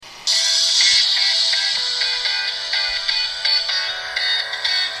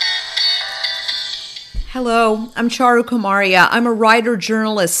Hello, I'm Charu Kumaria. I'm a writer,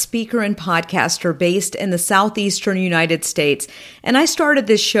 journalist, speaker, and podcaster based in the southeastern United States. And I started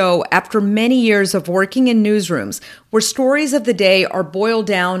this show after many years of working in newsrooms where stories of the day are boiled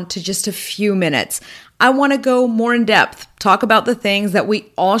down to just a few minutes. I want to go more in depth, talk about the things that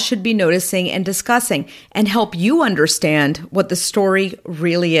we all should be noticing and discussing, and help you understand what the story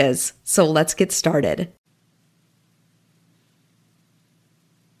really is. So let's get started.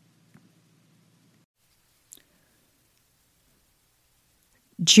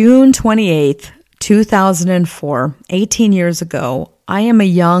 June 28th, 2004, 18 years ago, I am a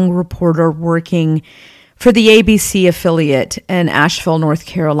young reporter working for the ABC affiliate in Asheville, North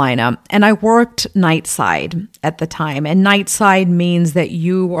Carolina, and I worked nightside at the time. And nightside means that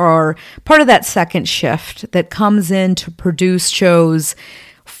you are part of that second shift that comes in to produce shows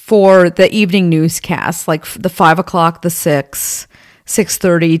for the evening newscasts, like the 5 o'clock, the 6,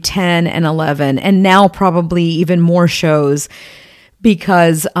 6:30, 10, and 11, and now probably even more shows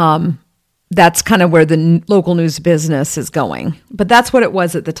because that's kind of where the local news business is going. But that's what it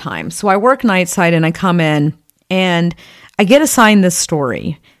was at the time. So I work nightside and I come in and I get assigned this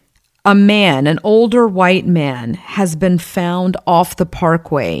story. A man, an older white man, has been found off the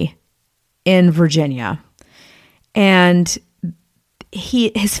parkway in Virginia. And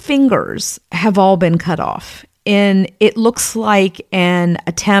his fingers have all been cut off. And it looks like an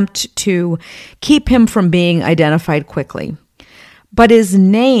attempt to keep him from being identified quickly. But his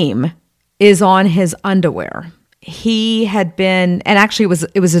name is on his underwear. He had been, and actually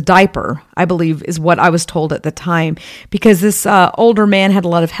it was a diaper, I believe, is what I was told at the time, because this older man had a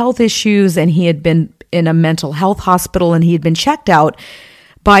lot of health issues and he had been in a mental health hospital and he had been checked out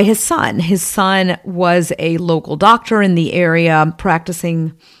by his son. His son was a local doctor in the area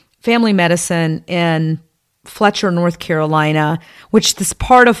practicing family medicine in Fletcher, North Carolina, which this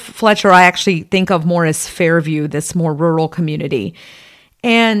part of Fletcher I actually think of more as Fairview, this more rural community.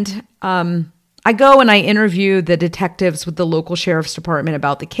 And I go and I interview the detectives with the local sheriff's department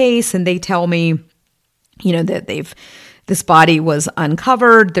about the case, and they tell me, that this body was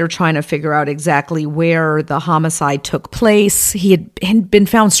uncovered. They're trying to figure out exactly where the homicide took place. He had been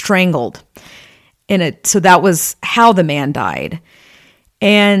found strangled in it, so that was how the man died.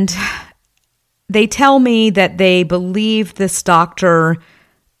 And they tell me that they believe this doctor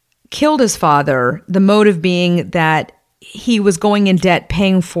killed his father, the motive being that he was going in debt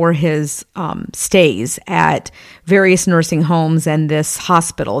paying for his stays at various nursing homes and this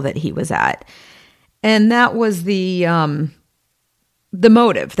hospital that he was at. And that was the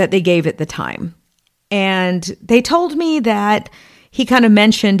motive that they gave at the time. And they told me that he kind of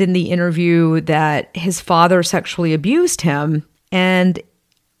mentioned in the interview that his father sexually abused him, and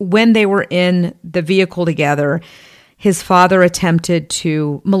when they were in the vehicle together, his father attempted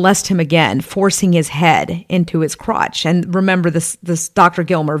to molest him again, forcing his head into his crotch. And remember, this Dr.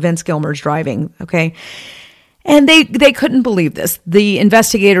 Gilmer, Vince Gilmer's driving, okay? And they couldn't believe this. The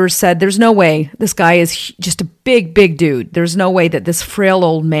investigators said, there's no way. This guy is just a big, big dude. There's no way that this frail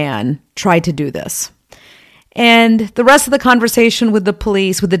old man tried to do this. And the rest of the conversation with the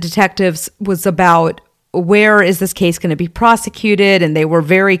police, with the detectives, was about where is this case going to be prosecuted? And they were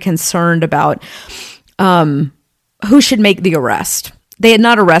very concerned about who should make the arrest. They had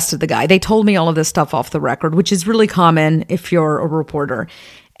not arrested the guy. They told me all of this stuff off the record, which is really common if you're a reporter.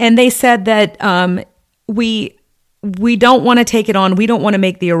 And they said that we don't want to take it on. We don't want to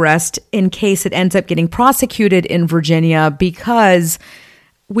make the arrest in case it ends up getting prosecuted in Virginia because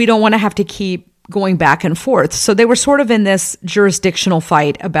we don't want to have to keep going back and forth. So they were sort of in this jurisdictional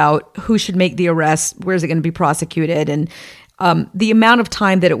fight about who should make the arrest, where's it going to be prosecuted, and the amount of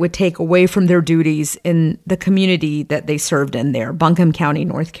time that it would take away from their duties in the community that they served in there, Buncombe County,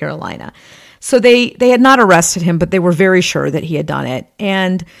 North Carolina. So they had not arrested him, but they were very sure that he had done it.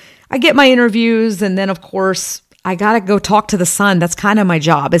 And I get my interviews, and then, of course, I got to go talk to the son. That's kind of my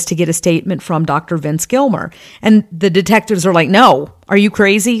job, is to get a statement from Dr. Vince Gilmer. And the detectives are like, no, are you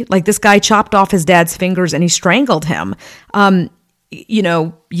crazy? Like, this guy chopped off his dad's fingers and he strangled him.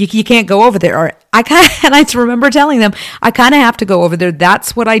 You can't go over there. And I remember telling them, I kind of have to go over there.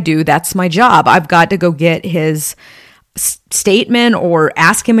 That's what I do. That's my job. I've got to go get his statement or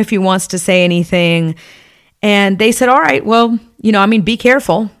ask him if he wants to say anything. And they said, all right, well, be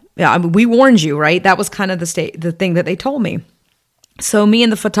careful. Yeah, we warned you, right? That was kind of the thing that they told me. So me and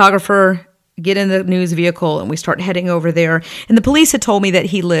the photographer get in the news vehicle and we start heading over there. And the police had told me that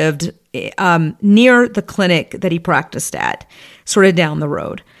he lived near the clinic that he practiced at, sort of down the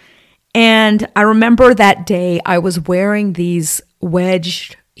road. And I remember that day I was wearing these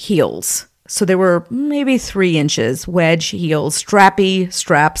wedged heels. So they were maybe 3 inches wedge heels, strappy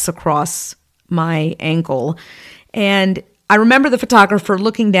straps across my ankle. And I remember the photographer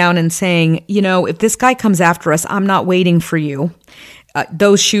looking down and saying, if this guy comes after us, I'm not waiting for you.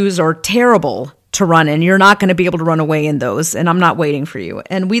 Those shoes are terrible to run in. You're not going to be able to run away in those, and I'm not waiting for you.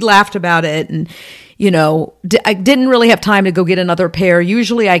 And we laughed about it, and I didn't really have time to go get another pair.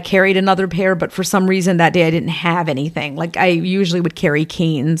 Usually I carried another pair, but for some reason that day I didn't have anything. Like I usually would carry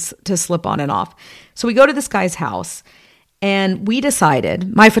canes to slip on and off. So we go to this guy's house, and we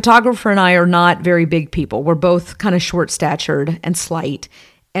decided, my photographer and I are not very big people. We're both kind of short-statured and slight,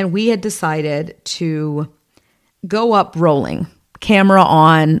 and we had decided to go up rolling, camera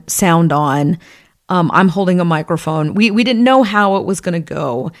on, sound on. I'm holding a microphone. We didn't know how it was going to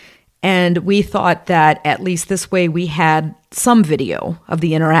go. And we thought that at least this way we had some video of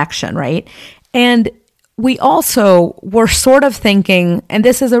the interaction, right? And we also were sort of thinking, and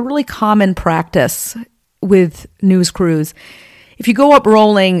this is a really common practice with news crews, if you go up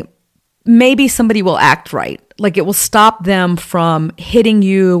rolling, maybe somebody will act right. Like it will stop them from hitting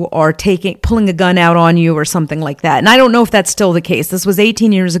you or pulling a gun out on you or something like that. And I don't know if that's still the case. This was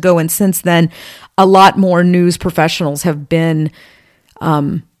 18 years ago. And since then, a lot more news professionals have been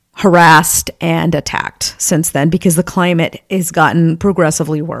harassed and attacked since then because the climate has gotten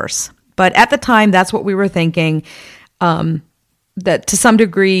progressively worse. But at the time, that's what we were thinking, that to some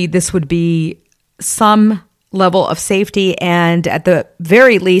degree, this would be some level of safety. And at the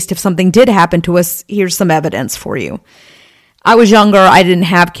very least, if something did happen to us, here's some evidence for you. I was younger. I didn't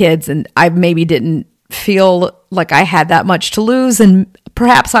have kids, and I maybe didn't feel like I had that much to lose. And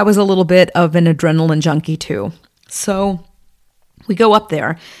perhaps I was a little bit of an adrenaline junkie too. So we go up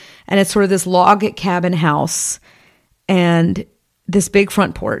there, and it's sort of this log cabin house and this big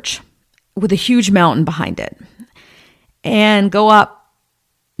front porch with a huge mountain behind it. And go up,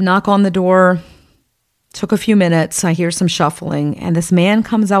 knock on the door. Took a few minutes. I hear some shuffling, and this man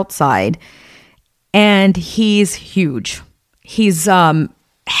comes outside, and he's huge. He's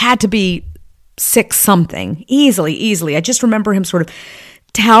had to be 6 something, easily. I just remember him sort of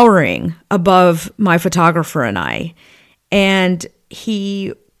towering above my photographer and I. And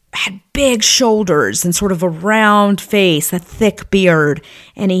he had big shoulders and sort of a round face, a thick beard,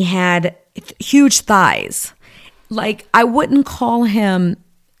 and he had huge thighs. Like, I wouldn't call him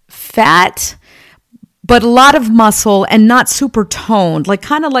fat, but a lot of muscle and not super toned, like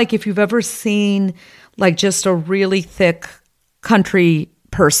kind of like if you've ever seen like just a really thick country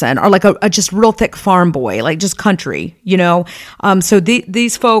person or like a just real thick farm boy, like just country, So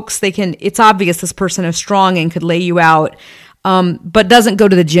these folks, it's obvious this person is strong and could lay you out, but doesn't go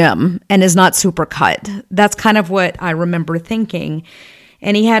to the gym and is not super cut. That's kind of what I remember thinking.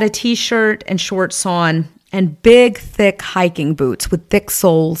 And he had a t-shirt and shorts on and big, thick hiking boots with thick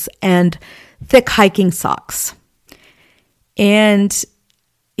soles and thick hiking socks. And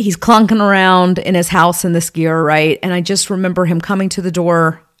he's clunking around in his house in this gear, right? And I just remember him coming to the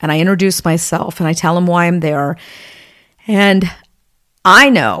door, and I introduce myself and I tell him why I'm there. And I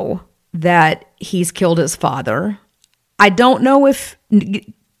know that he's killed his father. I don't know if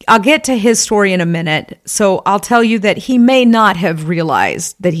I'll get to his story in a minute. So I'll tell you that he may not have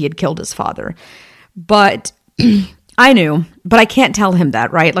realized that he had killed his father, but I knew, but I can't tell him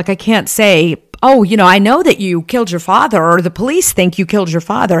that, right? Like I can't say, oh, I know that you killed your father, or the police think you killed your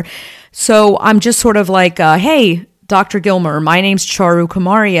father. So I'm just sort of like, hey, Dr. Gilmer, my name's Charu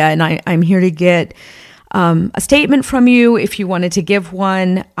Kumaria, and I'm here to get a statement from you if you wanted to give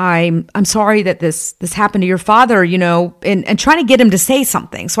one. I'm sorry that this happened to your father, and trying to get him to say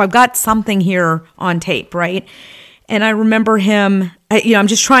something. So I've got something here on tape, right? And I remember him, I'm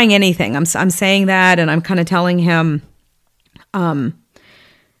just trying anything. I'm saying that, and I'm kind of telling him, do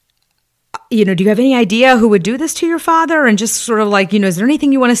you have any idea who would do this to your father? And just sort of like, is there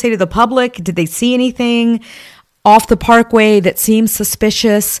anything you want to say to the public? Did they see anything off the parkway that seems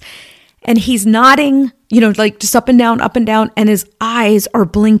suspicious? And he's nodding, like just up and down, and his eyes are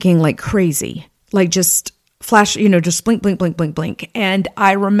blinking like crazy, like just flash, just blink, blink, blink, blink, blink. And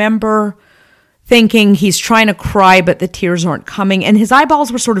I remember thinking he's trying to cry, but the tears aren't coming. And his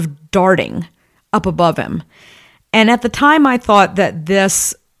eyeballs were sort of darting up above him. And at the time I thought that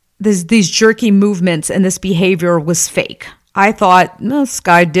these jerky movements and this behavior was fake. I thought, this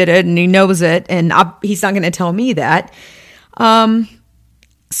guy did it and he knows it, and he's not going to tell me that.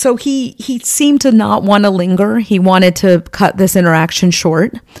 So he seemed to not want to linger. He wanted to cut this interaction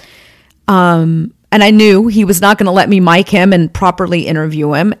short. And I knew he was not going to let me mic him and properly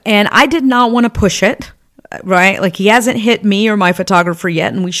interview him. And I did not want to push it, right? Like he hasn't hit me or my photographer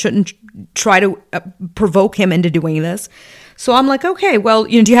yet, and we shouldn't try to provoke him into doing this. So I'm like, okay, well,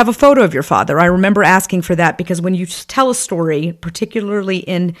 do you have a photo of your father? I remember asking for that because when you tell a story, particularly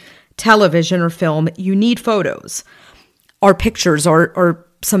in television or film, you need photos or pictures or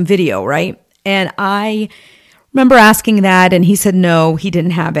some video, right? And I remember asking that, and he said no, he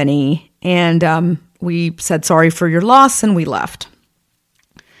didn't have any. And we said sorry for your loss, and we left.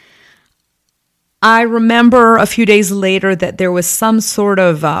 I remember a few days later that there was some sort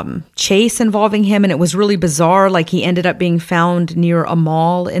of chase involving him, and it was really bizarre. Like, he ended up being found near a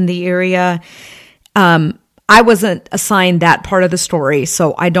mall in the area. I wasn't assigned that part of the story,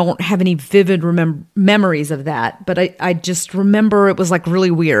 so I don't have any vivid memories of that. But I just remember it was like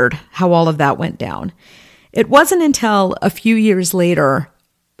really weird how all of that went down. It wasn't until a few years later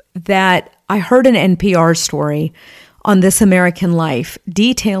that I heard an NPR story on This American Life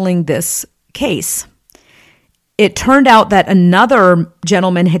detailing this case. It turned out that another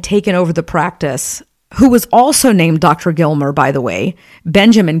gentleman had taken over the practice, who was also named Dr. Gilmer, by the way,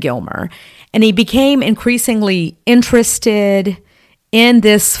 Benjamin Gilmer. And he became increasingly interested in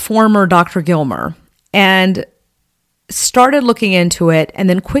this former Dr. Gilmer and started looking into it, and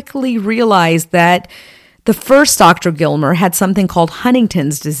then quickly realized that the first Dr. Gilmer had something called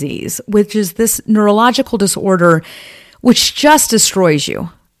Huntington's disease, which is this neurological disorder which just destroys you,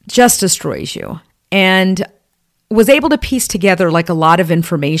 and was able to piece together like a lot of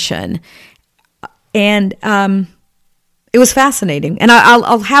information. And it was fascinating. And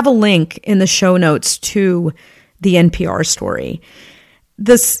I'll have a link in the show notes to the NPR story.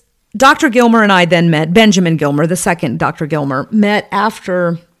 This Dr. Gilmer and I then met, Benjamin Gilmer, the second Dr. Gilmer, met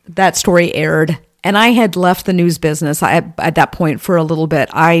after that story aired. And I had left the news business at that point for a little bit.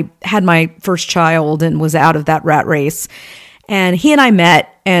 I had my first child and was out of that rat race. And he and I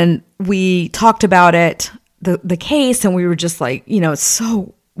met, and we talked about it, the case, and we were just like, it's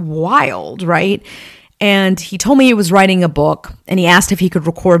so wild, right? And he told me he was writing a book, and he asked if he could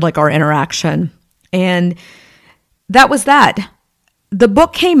record like our interaction. And that was that. The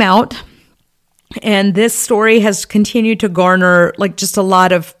book came out, and this story has continued to garner like just a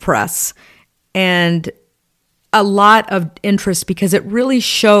lot of press and a lot of interest, because it really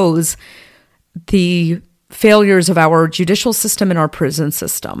shows the failures of our judicial system and our prison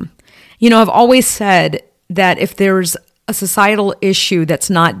system. I've always said that if there's a societal issue that's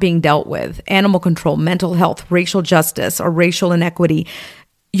not being dealt with, animal control, mental health, racial justice, or racial inequity,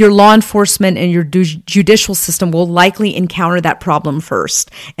 your law enforcement and your judicial system will likely encounter that problem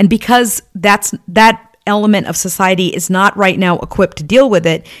first. And because that element of society is not right now equipped to deal with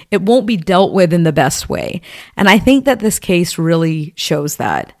it, it won't be dealt with in the best way. And I think that this case really shows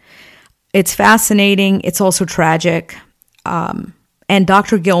that. It's fascinating. It's also tragic. And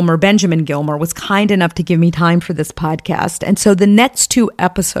Dr. Gilmer, Benjamin Gilmer, was kind enough to give me time for this podcast. And so the next 2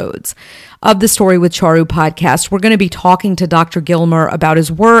 episodes of the Story with Charu podcast, we're going to be talking to Dr. Gilmer about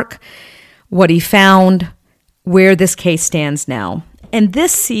his work, what he found, where this case stands now. And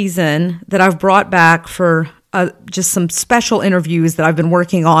this season that I've brought back for just some special interviews that I've been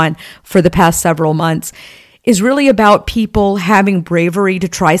working on for the past several months is really about people having bravery to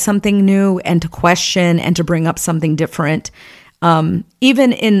try something new and to question and to bring up something different,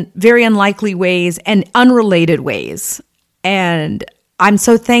 even in very unlikely ways and unrelated ways. And I'm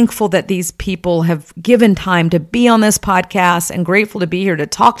so thankful that these people have given time to be on this podcast, and grateful to be here to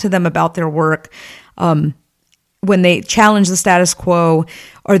talk to them about their work. When they challenge the status quo,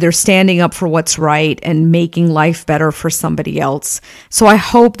 or they're standing up for what's right and making life better for somebody else. So I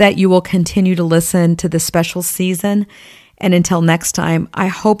hope that you will continue to listen to this special season. And until next time, I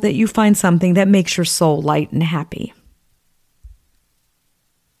hope that you find something that makes your soul light and happy.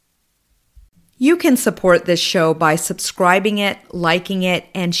 You can support this show by subscribing it, liking it,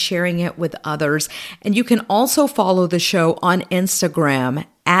 and sharing it with others. And you can also follow the show on Instagram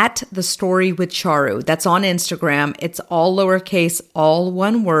at The Story with Charu. That's on Instagram. It's all lowercase, all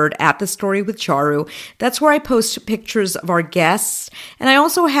one word, at The Story with Charu. That's where I post pictures of our guests. And I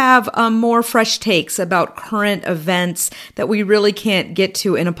also have more fresh takes about current events that we really can't get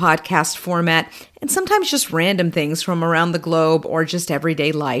to in a podcast format, and sometimes just random things from around the globe or just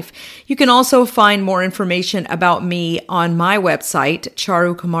everyday life. You can also find more information about me on my website,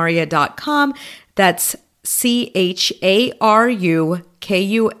 charukumaria.com. That's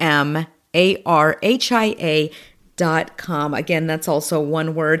CharuKumarHia.com. Again, that's also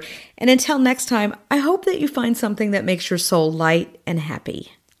one word. And until next time, I hope that you find something that makes your soul light and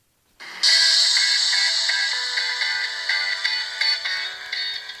happy.